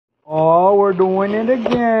Oh, we're doing it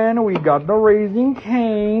again. We got the Raising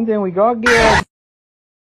Cane's and we got gas.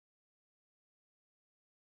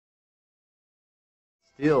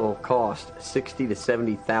 Still cost $60,000 to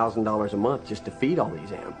 $70,000 a month just to feed all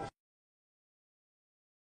these animals.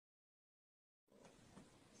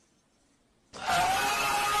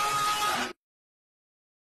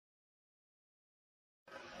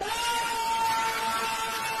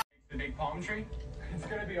 The big palm tree? It's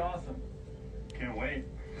gonna be awesome. Can't wait.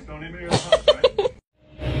 Just don't need me to go hunt, right?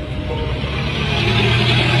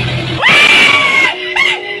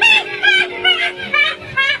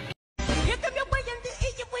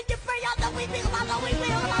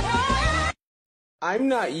 I'm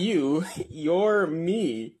not you, you're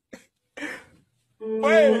me.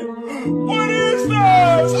 Wait, what is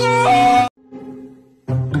this? Oh!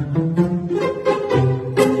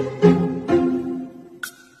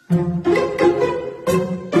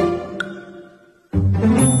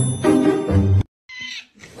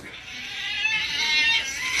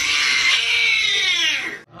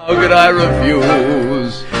 How could I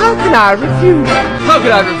refuse? How can I refuse? How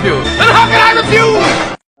could I refuse? And how can I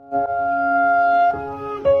refuse?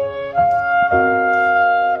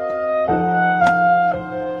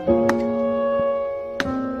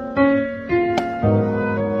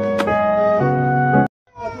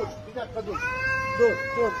 Bir dakika dur. Dur.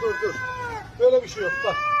 Böyle bir şey yok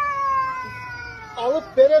bak. Alıp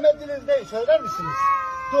veremediniz değil, söyler misiniz?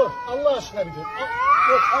 Dur, Allah aşkına bir dur.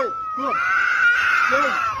 Dur, hayır, dur.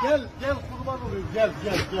 Gel kurban olayım, gel.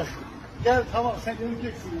 Gel tamam sen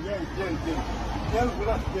erkeksin, gel. Gel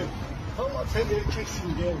bırak gel. Tamam sen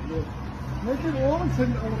erkeksin, gel. Nedir oğlum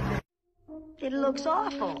senin oğlum? It looks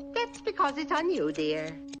awful. That's because it's on you,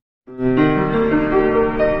 dear.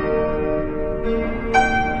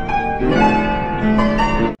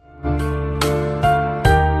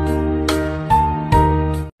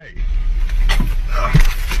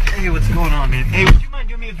 Hey, what's going on, man? Hey, would you mind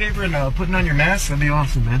doing me a favor and putting on your mask? That'd be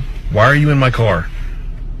awesome, man. Why are you in my car?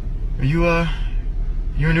 Are you an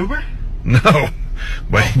Uber? No.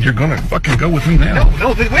 But you're gonna fucking go with me now. No,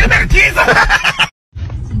 wait a minute, Jesus!